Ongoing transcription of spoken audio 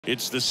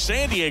It's the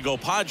San Diego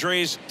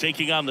Padres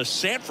taking on the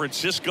San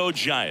Francisco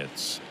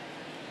Giants.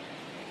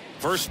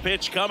 First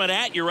pitch coming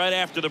at you right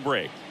after the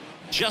break.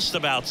 Just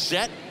about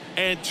set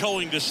and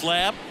towing the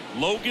slab,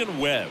 Logan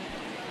Webb.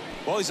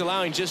 Well, he's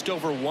allowing just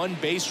over one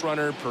base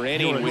runner per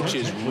inning, which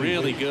is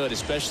really good,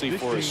 especially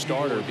for a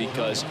starter,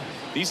 because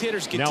these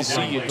hitters get to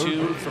see you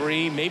 2,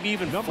 3, maybe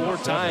even 4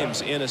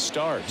 times in a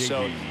start.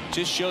 So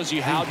just shows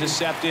you how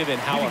deceptive and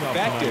how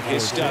effective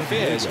his stuff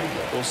is.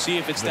 We'll see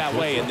if it's that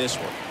way in this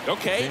one.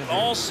 Okay,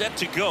 all set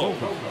to go.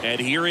 And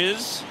here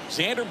is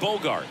Xander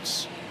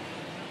Bogaerts.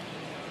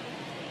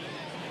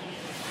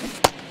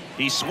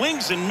 He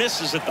swings and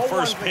misses at the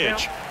first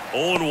pitch.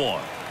 0-1.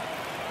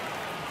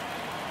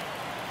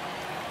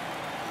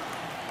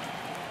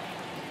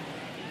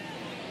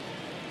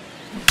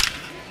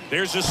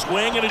 There's a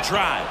swing and a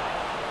drive.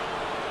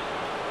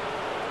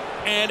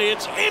 And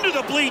it's into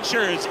the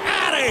bleachers.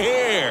 Out of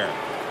here.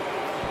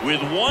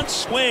 With one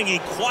swing, he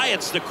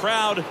quiets the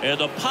crowd, and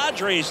the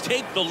Padres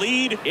take the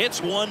lead. It's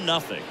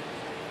 1-0.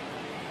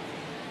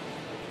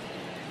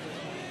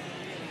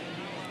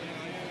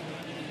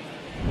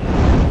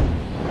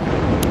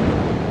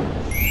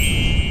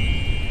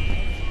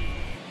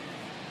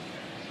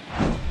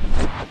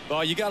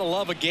 Well, you got to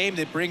love a game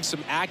that brings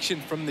some action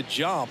from the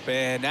jump.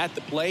 And at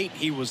the plate,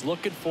 he was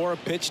looking for a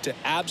pitch to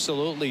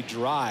absolutely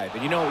drive.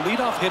 And, you know,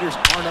 leadoff hitters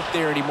aren't up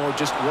there anymore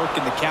just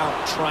working the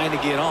count, trying to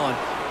get on.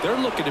 They're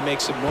looking to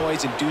make some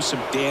noise and do some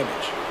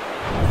damage.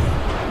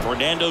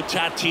 Fernando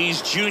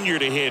Tatis Jr.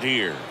 to hit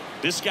here.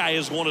 This guy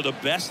is one of the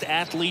best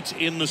athletes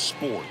in the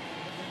sport.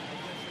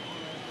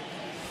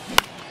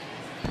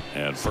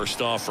 And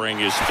first offering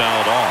is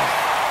fouled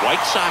off.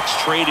 White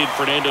Sox traded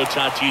Fernando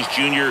Tatis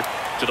Jr.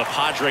 to the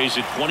Padres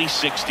in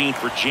 2016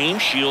 for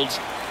James Shields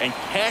and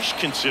cash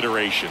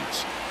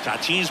considerations.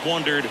 Tatis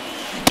wondered,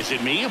 is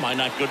it me? Am I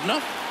not good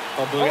enough?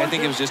 Well, Boog, I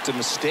think it was just a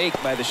mistake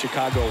by the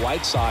Chicago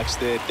White Sox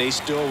that they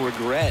still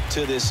regret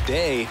to this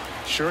day.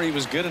 Sure, he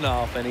was good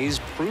enough, and he's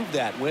proved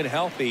that when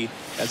healthy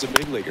as a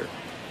big leaguer.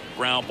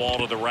 Ground ball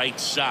to the right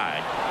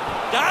side.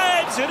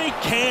 Dives, and he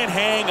can't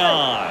hang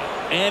on.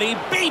 And he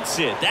beats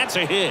it. That's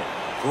a hit.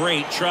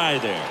 Great try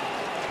there.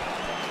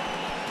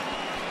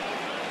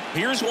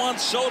 Here's Juan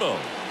Soto.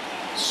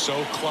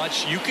 So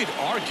clutch, you could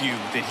argue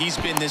that he's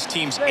been this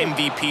team's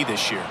MVP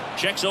this year.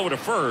 Checks over to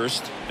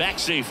first, back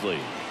safely.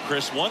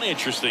 Chris, one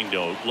interesting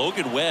note,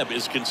 Logan Webb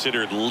is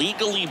considered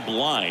legally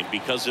blind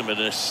because of an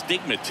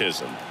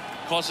astigmatism.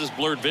 Causes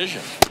blurred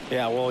vision.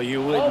 Yeah, well,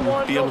 you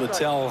wouldn't be able to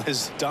tell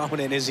as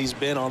dominant as he's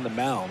been on the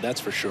mound, that's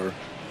for sure.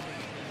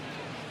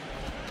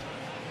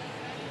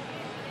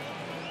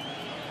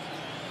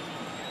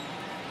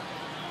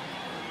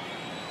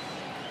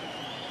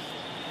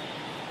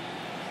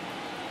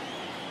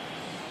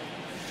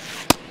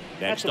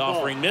 Next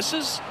offering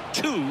misses.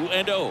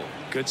 2-0.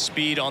 Good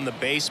speed on the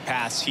base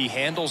pass. He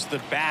handles the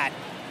bat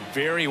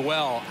very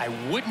well. I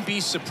wouldn't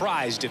be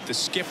surprised if the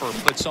skipper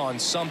puts on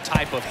some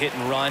type of hit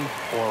and run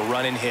or a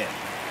run and hit.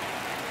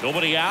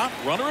 Nobody out.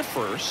 Runner at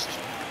first.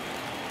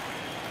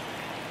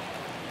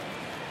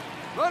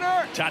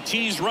 Runner.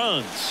 Tatis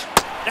runs.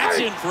 That's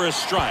in for a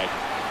strike.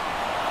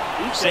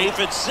 Safe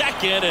at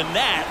second, and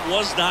that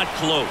was not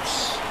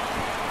close.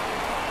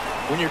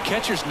 When your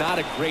catcher's not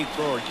a great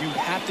thrower, you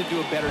have to do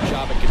a better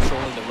job at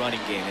controlling the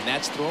running game. And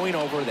that's throwing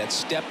over, that's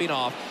stepping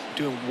off,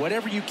 doing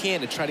whatever you can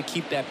to try to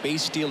keep that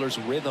base stealer's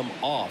rhythm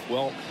off.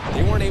 Well,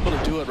 they weren't able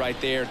to do it right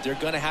there. They're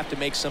going to have to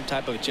make some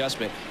type of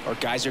adjustment, or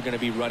guys are going to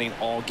be running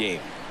all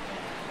game.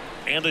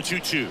 And the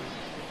 2-2.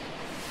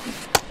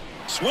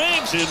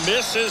 Swings and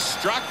misses,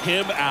 struck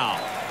him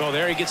out. Oh,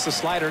 there he gets the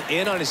slider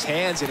in on his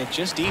hands, and it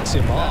just eats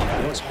him up.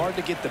 You know, it's hard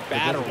to get the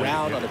bat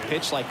around on a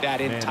pitch like that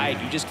in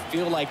tight. You just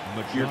feel like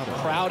you're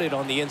crowded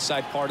on the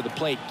inside part of the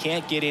plate.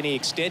 Can't get any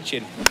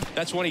extension.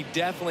 That's one he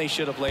definitely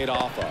should have laid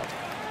off of.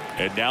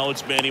 And now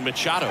it's Manny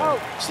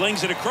Machado.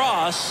 Slings it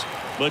across.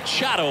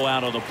 Machado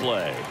out on the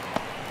play.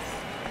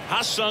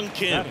 Ha-Sung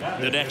Kim,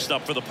 the next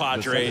up for the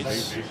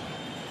Padres.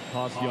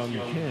 Ha-Sung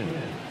Kim.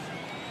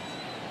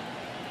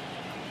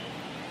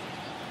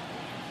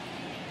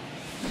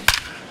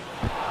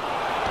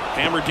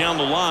 Hammered down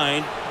the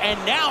line,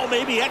 and now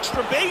maybe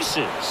extra bases.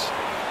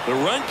 The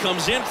run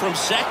comes in from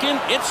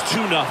second. It's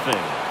 2-0,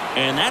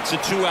 and that's a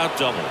 2-out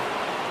double.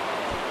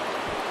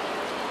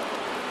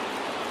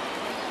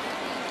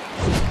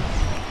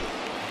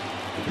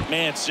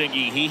 Man,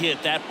 Siggy, he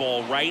hit that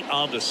ball right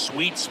on the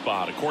sweet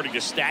spot. According to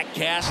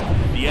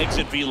StatCast, the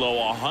exit velo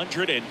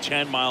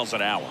 110 miles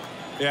an hour.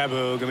 Yeah,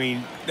 Boog, I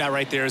mean, that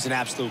right there is an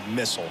absolute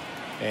missile.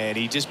 And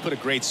he just put a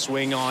great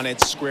swing on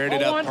it, squared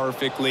it up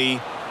perfectly.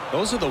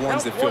 Those are the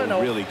ones that feel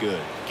really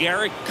good.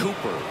 Garrett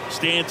Cooper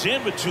stands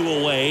in with 2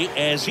 away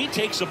as he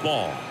takes a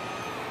ball.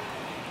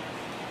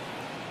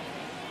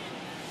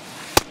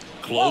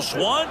 Close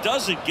one,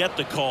 doesn't get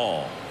the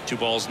call. 2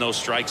 balls, no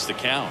strikes to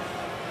count.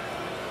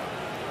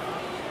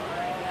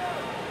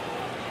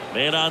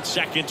 Man on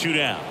second, 2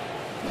 down.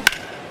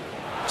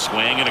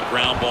 Swing and a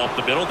ground ball up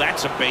the middle.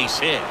 That's a base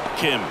hit.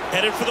 Kim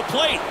headed for the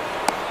plate.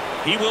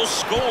 He will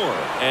score,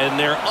 and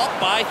they're up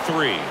by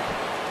 3.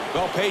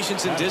 Well,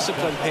 patience and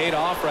discipline paid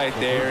off right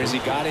there as he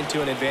got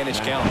into an advantage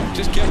count.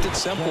 Just kept it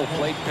simple,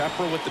 played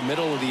pepper with the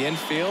middle of the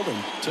infield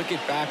and took it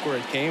back where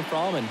it came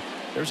from, and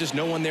there's just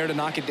no one there to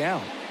knock it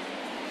down.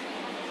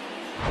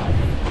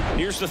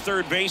 Here's the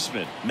third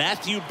baseman,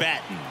 Matthew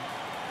Batten.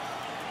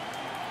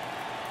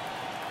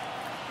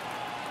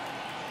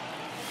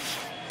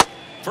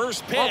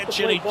 First pitch,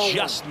 and he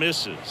just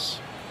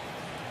misses.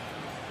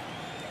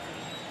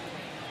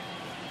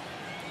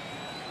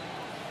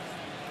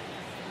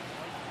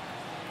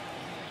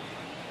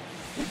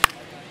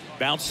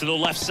 Bounce to the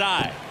left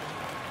side.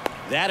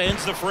 That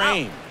ends the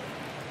frame.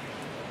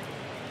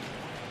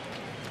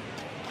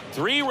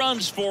 3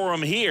 runs for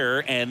him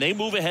here, and they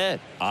move ahead.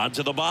 On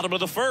to the bottom of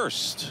the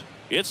first.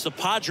 It's the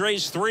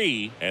Padres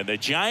 3, and the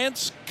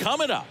Giants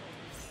coming up.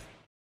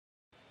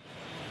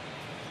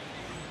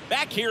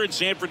 Back here in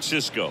San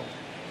Francisco.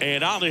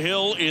 And on the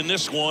hill in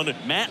this one,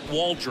 Matt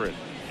Waldron.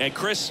 And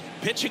Chris,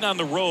 pitching on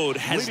the road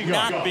has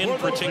not been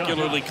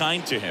particularly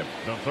kind to him.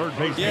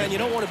 Yeah, and you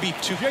don't want to be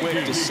too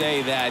quick to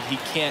say that he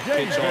can't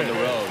pitch on the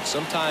road.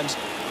 Sometimes,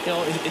 you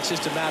know, it's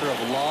just a matter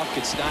of luck.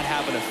 It's not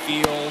having a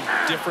feel.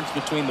 Difference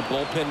between the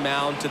bullpen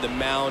mound to the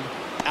mound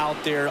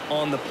out there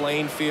on the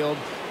playing field.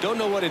 Don't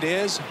know what it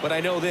is, but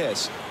I know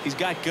this. He's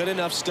got good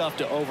enough stuff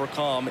to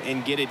overcome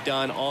and get it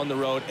done on the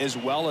road as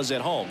well as at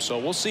home. So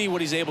we'll see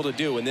what he's able to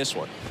do in this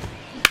one.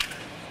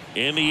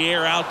 In the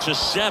air out to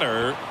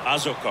center,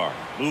 Azokar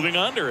moving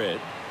under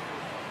it.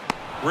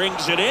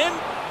 Brings it in,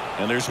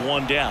 and there's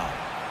one down.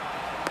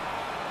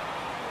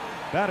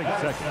 Batting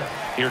second.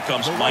 Here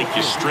comes Mike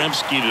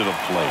Yastrzemski to the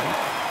plate.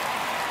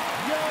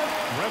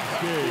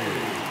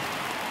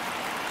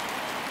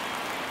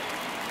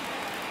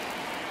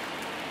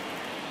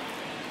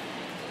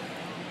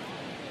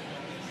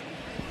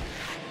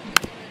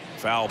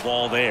 Foul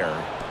ball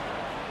there.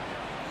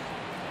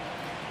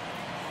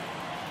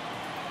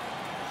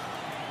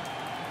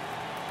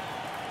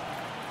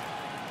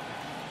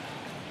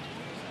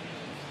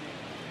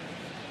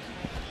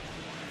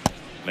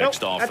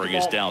 Next offering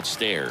is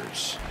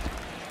downstairs.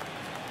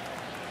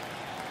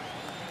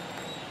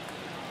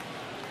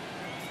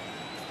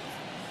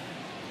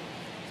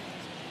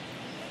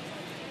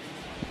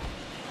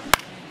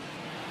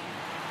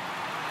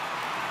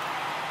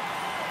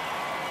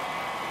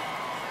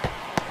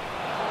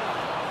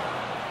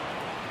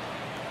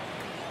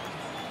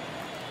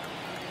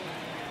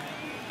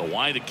 The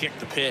wide to kick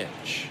the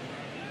pitch.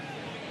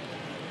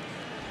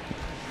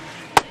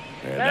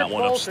 And that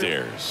one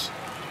upstairs.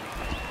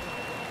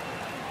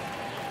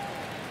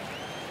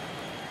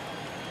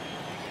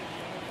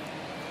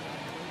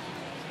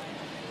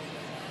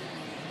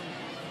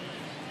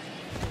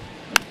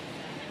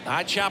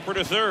 High chopper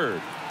to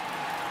third.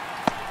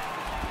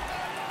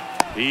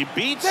 He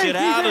beats it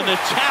out, and the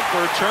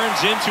tapper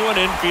turns into an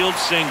infield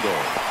single.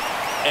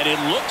 And it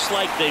looks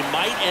like they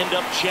might end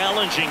up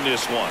challenging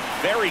this one.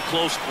 Very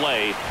close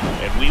play,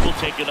 and we will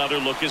take another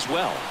look as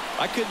well.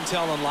 I couldn't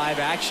tell on live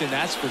action,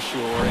 that's for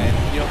sure.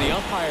 And, you know, the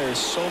umpire is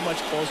so much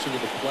closer to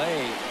the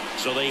play.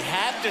 So they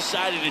have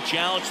decided to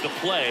challenge the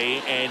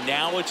play, and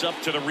now it's up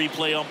to the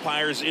replay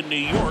umpires in New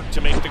York to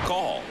make the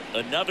call.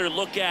 Another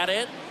look at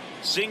it.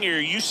 Singer, are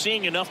you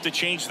seeing enough to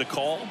change the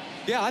call?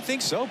 Yeah, I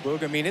think so,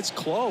 Boog. I mean, it's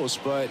close,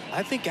 but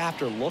I think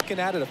after looking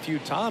at it a few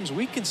times,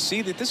 we can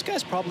see that this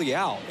guy's probably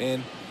out,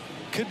 and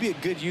could be a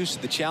good use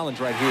of the challenge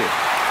right here.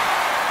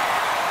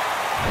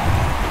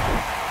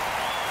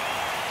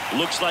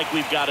 Looks like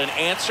we've got an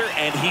answer,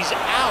 and he's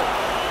out.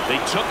 They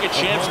took a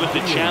chance with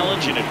the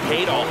challenge, and it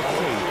paid off.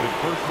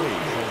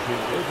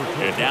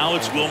 And now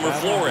it's Wilmer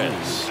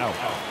Flores.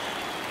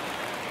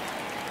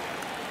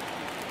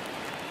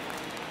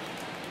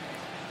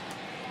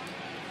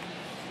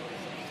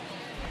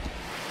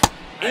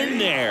 In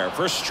there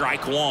for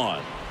strike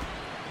one.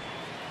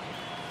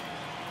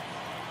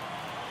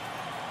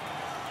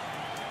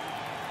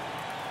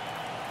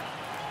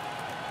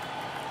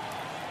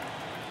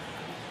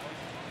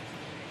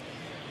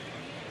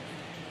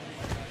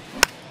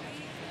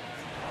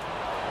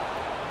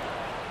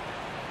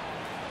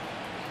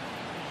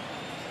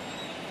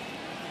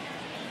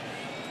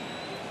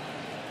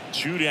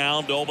 Two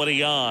down,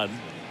 nobody on.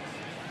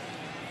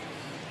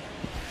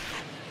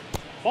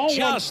 Ball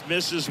just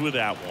misses with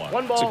that one.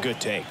 One ball. It's a good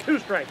take. 2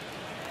 strikes.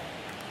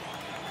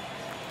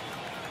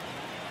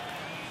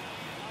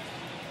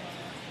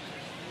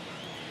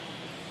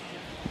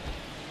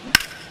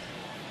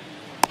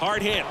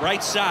 Hard hit,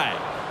 right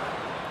side.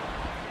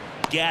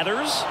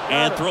 Gathers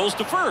and throws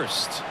to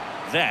first.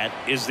 That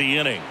is the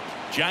inning.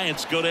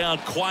 Giants go down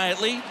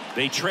quietly.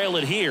 They trail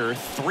it here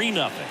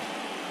 3-0.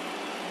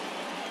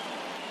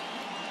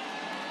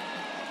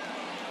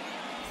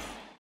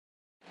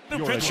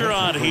 New pitcher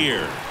on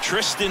here,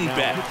 Tristan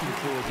Beck.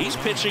 He's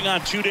pitching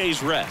on 2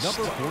 days rest.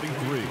 Number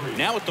 43.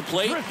 Now at the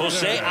plate,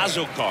 Jose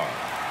Azokar.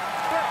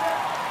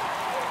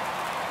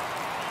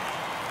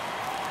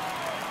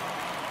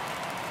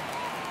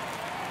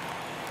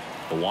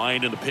 The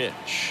wind and the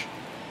pitch.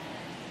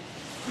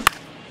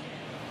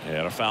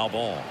 And a foul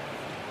ball.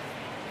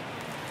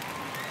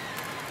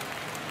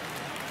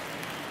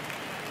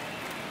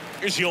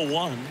 Here's your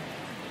 1.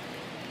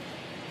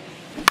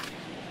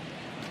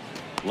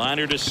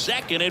 Liner to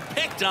second and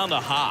picked on the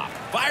hop.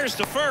 Fires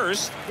to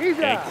first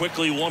and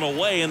quickly one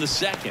away in the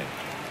second.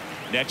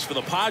 Next for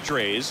the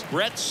Padres,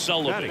 Brett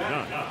Sullivan.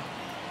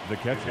 The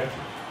catcher,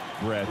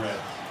 Brett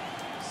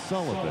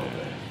Sullivan.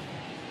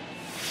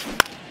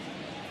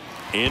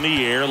 In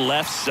the air,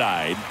 left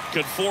side.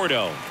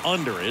 Conforto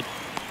under it.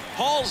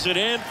 Hauls it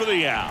in for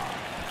the out.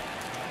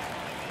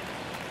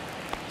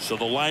 So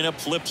the lineup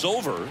flips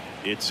over.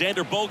 It's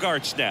Xander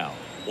Bogaerts now.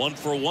 1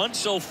 for 1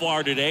 so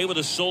far today with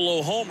a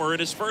solo homer in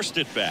his first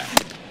at bat.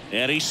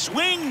 And he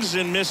swings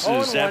and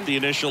misses at the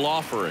initial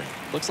offering.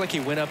 Looks like he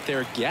went up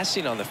there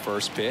guessing on the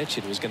first pitch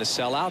and was going to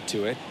sell out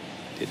to it.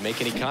 Didn't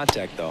make any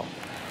contact though.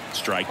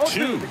 Strike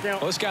 2. Well,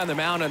 this guy on the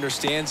mound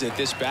understands that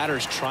this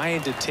batter's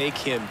trying to take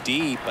him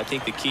deep. I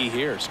think the key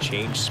here is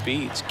change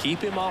speeds. Keep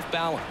him off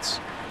balance.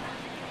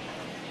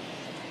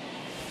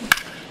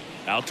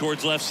 Out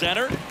towards left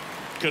center.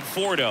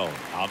 Conforto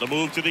on the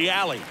move to the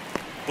alley.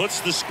 Puts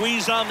the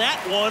squeeze on that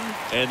one,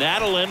 and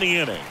that'll end the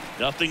inning.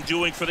 Nothing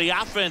doing for the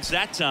offense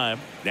that time.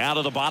 Now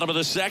to the bottom of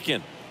the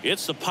second.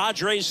 It's the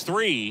Padres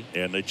 3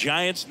 and the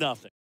Giants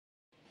nothing.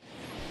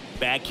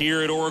 Back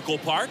here at Oracle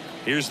Park,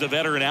 here's the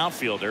veteran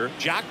outfielder,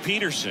 Jock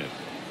Peterson.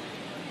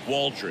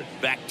 Waldron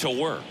back to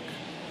work.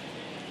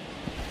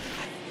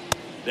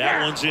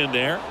 That one's in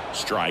there.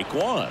 Strike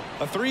 1.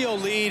 A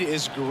 3-0 lead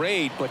is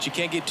great, but you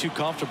can't get too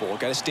comfortable.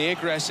 Got to stay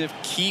aggressive,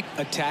 keep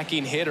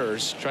attacking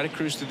hitters, try to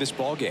cruise through this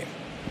ball game.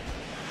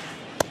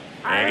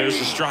 And there's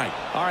a strike.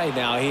 All right,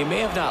 now he may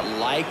have not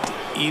liked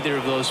either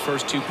of those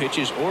first 2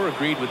 pitches or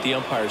agreed with the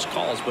umpire's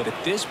calls, but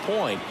at this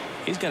point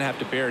he's going to have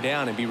to bear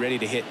down and be ready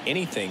to hit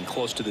anything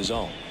close to the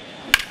zone.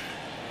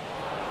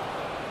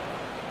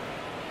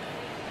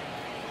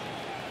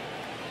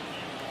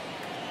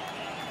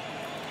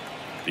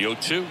 The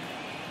 0-2.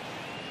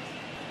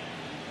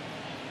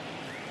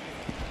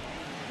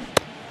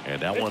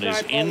 And that one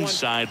is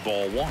inside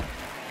ball 1.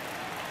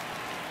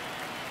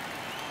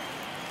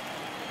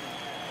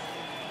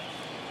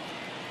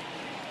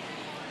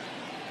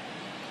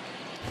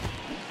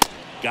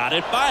 Got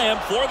it by him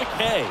for the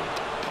K.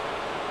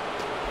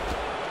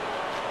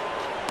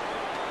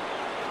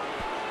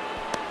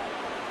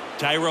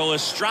 Tyro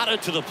Estrada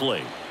to the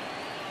plate.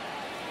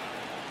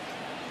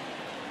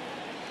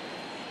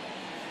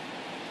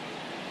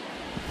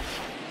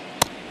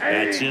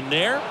 That's in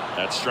there.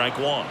 That's strike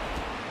 1.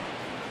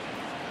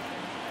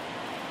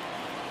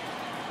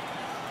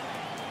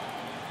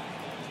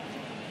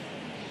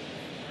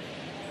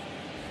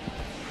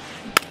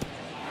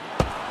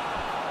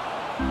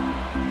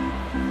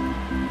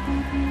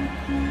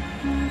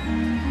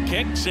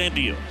 Kicks and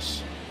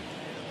deals.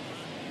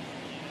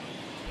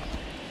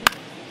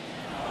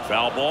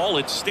 Foul ball.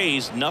 It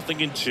stays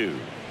 0-2.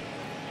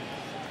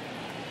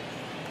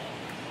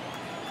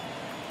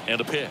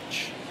 And a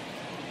pitch.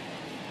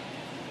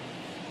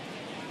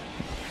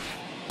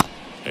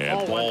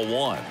 And ball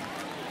 1.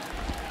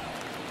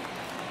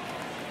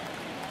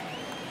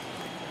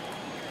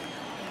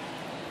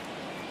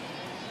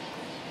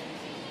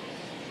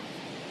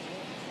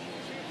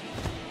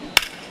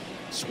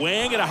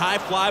 Swing and a high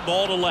fly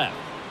ball to left.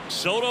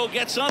 Soto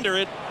gets under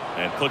it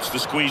and puts the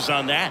squeeze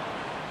on that.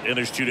 And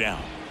there's 2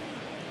 down.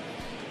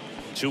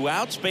 2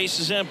 outs, base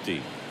is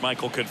empty.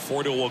 Michael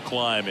Conforto will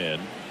climb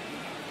in.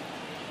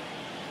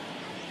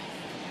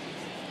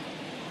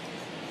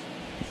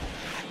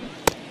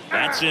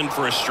 That's in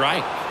for a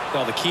strike.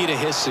 Well, the key to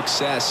his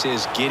success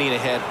is getting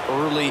ahead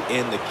early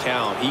in the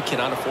count. He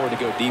cannot afford to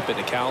go deep in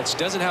the counts.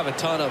 Doesn't have a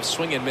ton of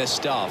swing and miss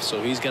stuff,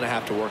 so he's going to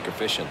have to work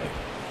efficiently.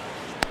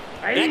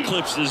 That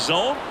clips the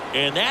zone,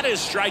 and that is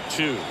strike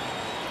 2.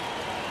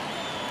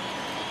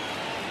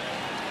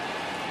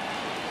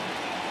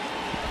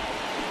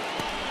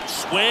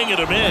 Swing and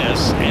a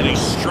miss, and he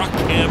struck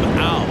him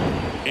out.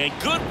 And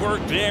good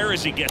work there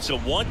as he gets a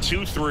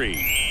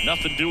 1-2-3.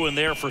 Nothing doing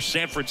there for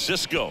San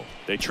Francisco.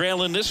 They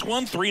trail in this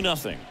one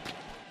 3-0.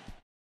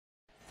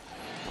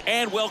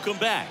 And welcome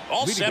back.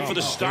 All set for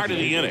the start of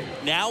the inning.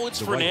 Now it's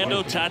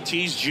Fernando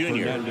Tatis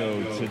Jr.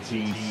 Fernando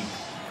Tatis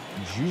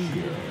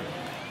Jr.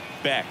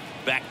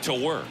 Back to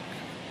work.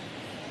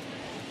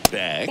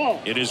 Beck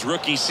in his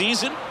rookie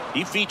season,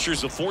 he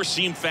features a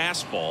 4-seam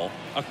fastball,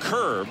 a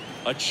curve,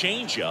 a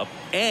changeup,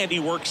 and he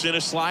works in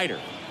a slider.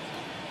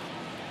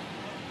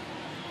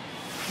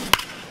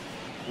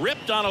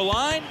 Ripped on a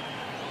line.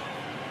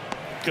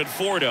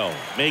 Conforto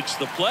makes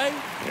the play,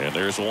 and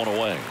there's one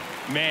away.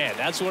 Man,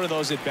 that's one of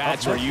those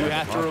at-bats where you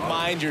have to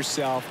remind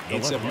yourself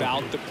it's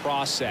about the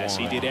process.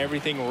 He did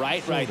everything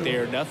right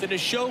there. Nothing to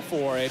show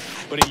for it.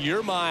 But in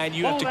your mind,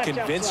 you have to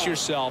convince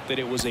yourself that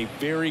it was a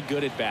very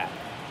good at-bat.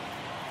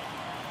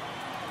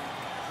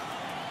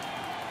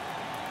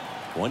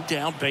 One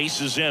down, base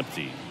is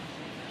empty.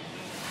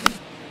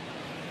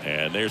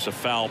 And there's a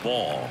foul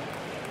ball.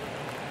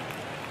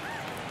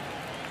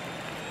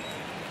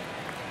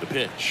 The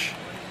pitch.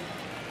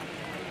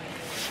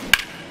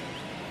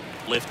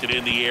 Lifted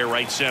in the air,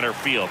 right center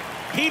field.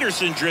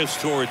 Peterson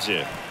drifts towards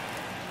it.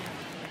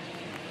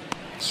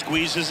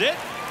 Squeezes it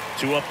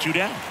 2 up, 2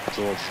 down. It's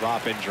a little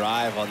drop and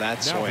drive on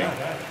that swing.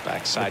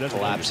 Backside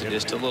collapsing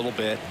just a little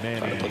bit.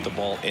 Trying to put the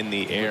ball in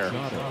the air.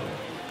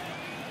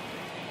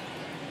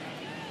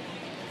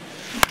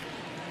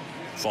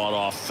 Fought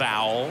off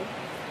foul.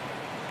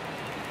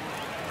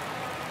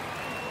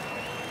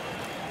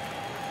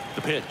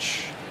 The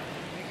pitch.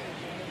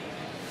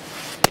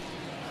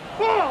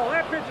 Ball!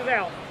 That pitch is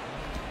out.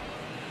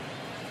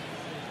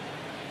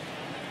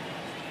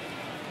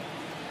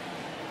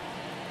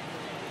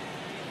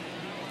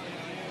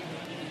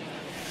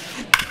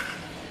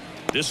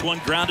 This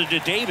one grounded to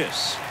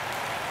Davis.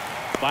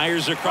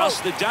 Fires across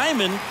the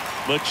diamond.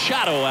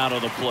 Machado out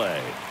of the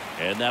play.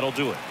 And that'll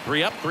do it.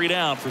 3 up, 3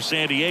 down for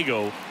San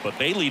Diego, but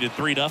they lead at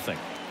 3-0.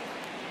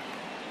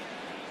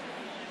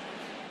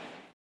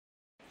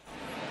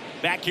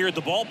 Back here at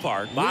the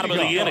ballpark, bottom of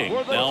the inning.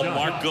 Now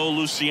Marco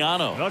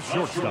Luciano. The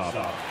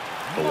shortstop.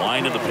 The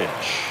line of the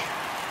pitch.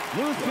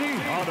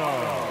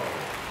 Luciano.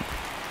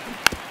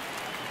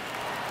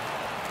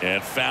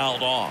 And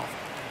fouled off.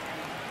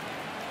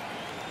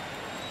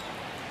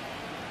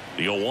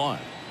 The 0-1.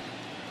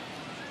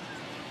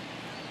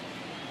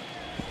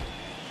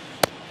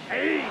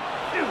 Hey,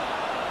 shoot.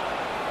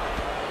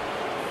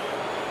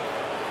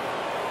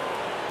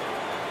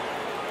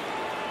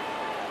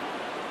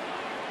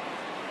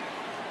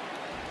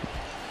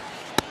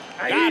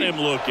 Got him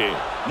looking.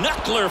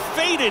 Knuckler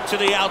faded to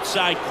the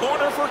outside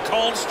corner for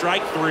called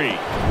strike 3.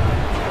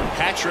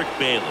 Patrick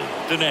Bailey,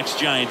 the next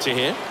Giant to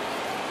hit.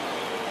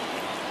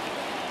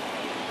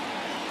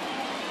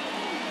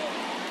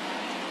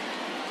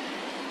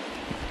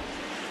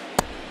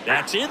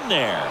 That's in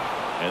there.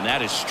 And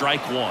that is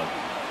strike 1.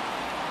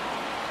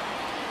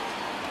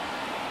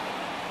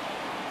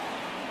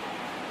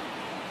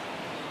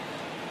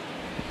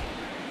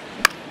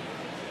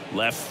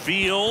 Left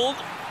field.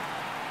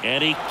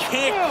 And he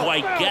can't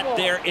quite get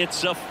there.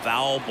 It's a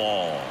foul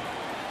ball.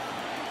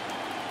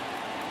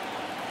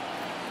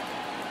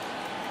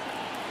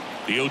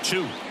 The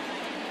 0-2.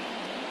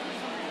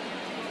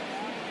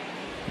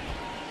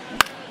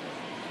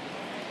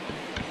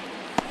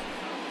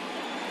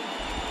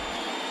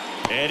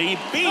 And he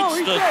beats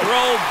the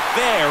throw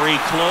very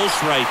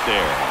close right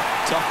there.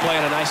 Tough play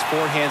on a nice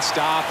forehand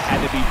stop.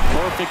 Had to be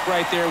perfect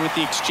right there with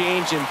the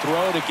exchange and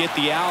throw to get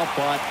the out,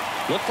 but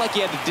looked like he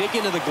had to dig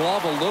into the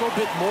glove a little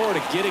bit more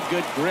to get a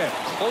good grip.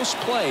 Close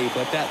play,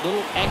 but that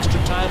little extra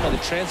time on the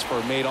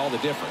transfer made all the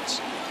difference.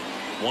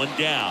 1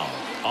 down.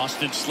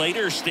 Austin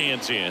Slater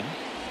stands in.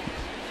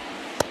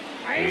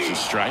 There's a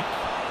strike.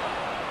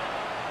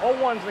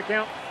 0-1's the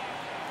count.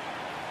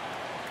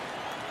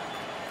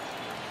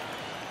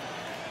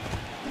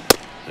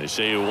 They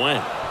say you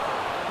win.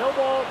 No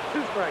ball,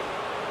 2 strikes.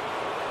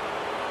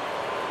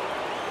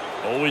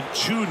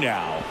 0-2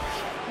 now.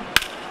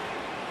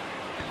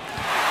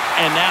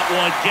 And that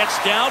one gets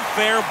down,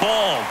 fair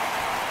ball.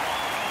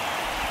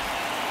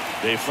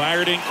 They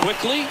fired in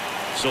quickly,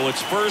 so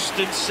it's 1st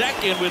and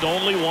 2nd with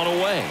only 1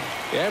 away.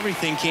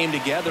 Everything came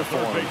together for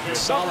him.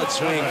 Solid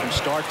swing from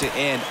start to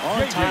end.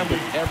 On time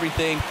with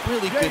everything.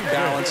 Really good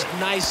balance.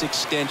 Nice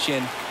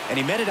extension. And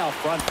he met it out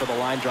front for the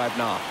line drive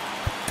knock.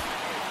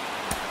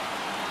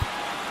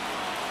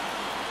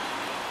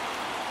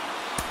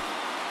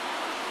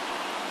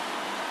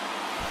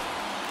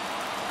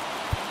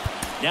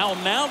 Now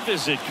mound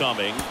visit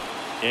coming.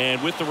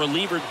 And with the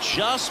reliever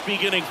just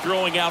beginning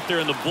throwing out there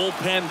in the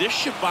bullpen, this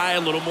should buy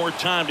a little more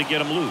time to get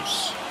him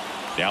loose.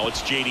 Now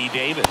it's J.D.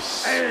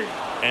 Davis.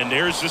 And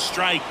there's the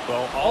strike.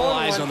 Well, all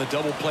eyes on the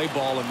double play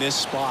ball in this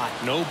spot.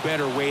 No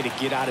better way to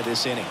get out of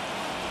this inning.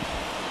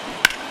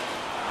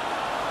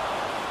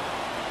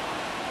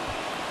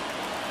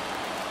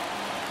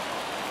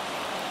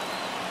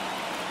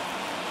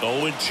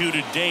 Oh, 0-2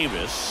 to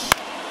Davis.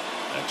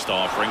 Next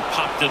offering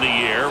popped in the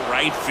air,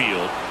 right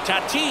field.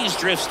 Tatis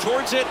drifts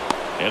towards it,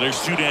 and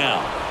there's 2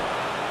 down.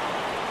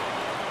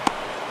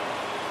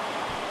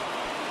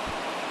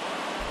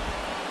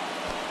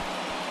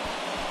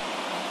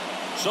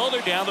 So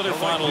they're down to their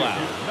final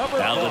out.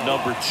 Now the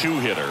number 2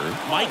 hitter,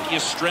 Mike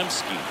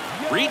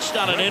Yastrzemski, reached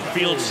on an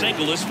infield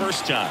single his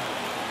first time.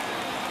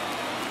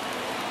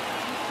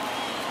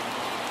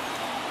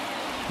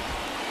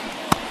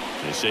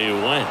 They say you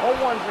win.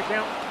 0-1's the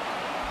count.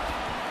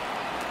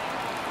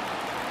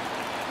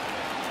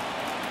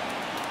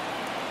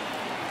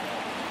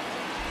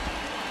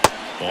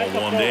 Ball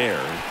 1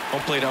 there.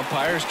 Home plate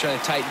umpires trying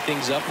to tighten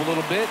things up a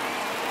little bit.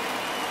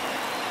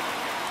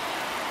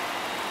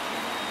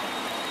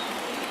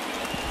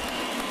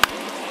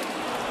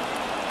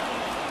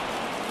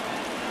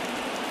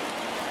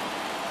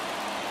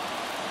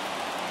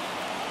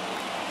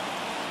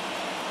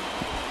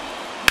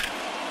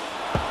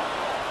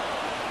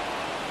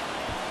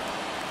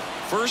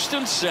 First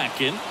and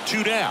 2nd,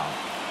 2 down.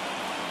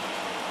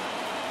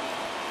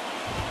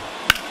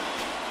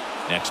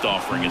 Next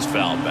offering is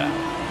fouled back.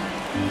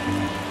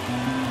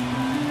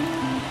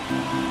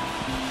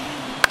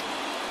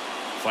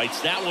 Fights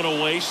that one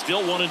away,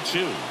 still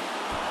 1-2.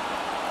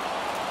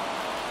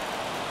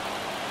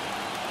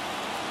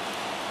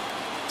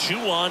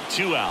 Two on,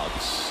 2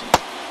 outs.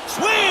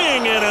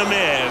 Swing and a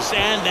miss,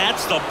 and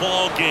that's the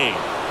ball game.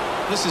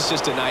 This is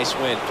just a nice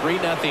win.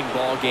 3-0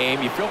 ball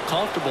game. You feel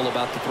comfortable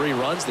about the 3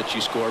 runs that you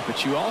scored,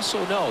 but you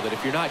also know that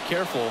if you're not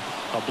careful,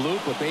 a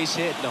bloop, a base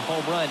hit, and a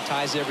home run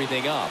ties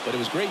everything up. But it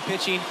was great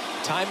pitching.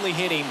 Timely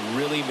hitting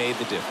really made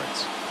the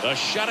difference. A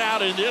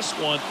shutout in this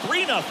one.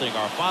 3-0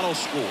 our final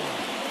score.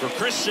 For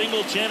Chris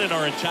Singleton and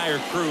our entire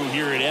crew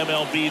here at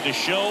MLB The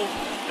Show,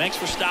 thanks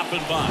for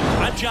stopping by.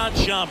 I'm John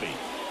Shambi.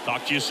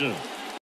 Talk to you soon.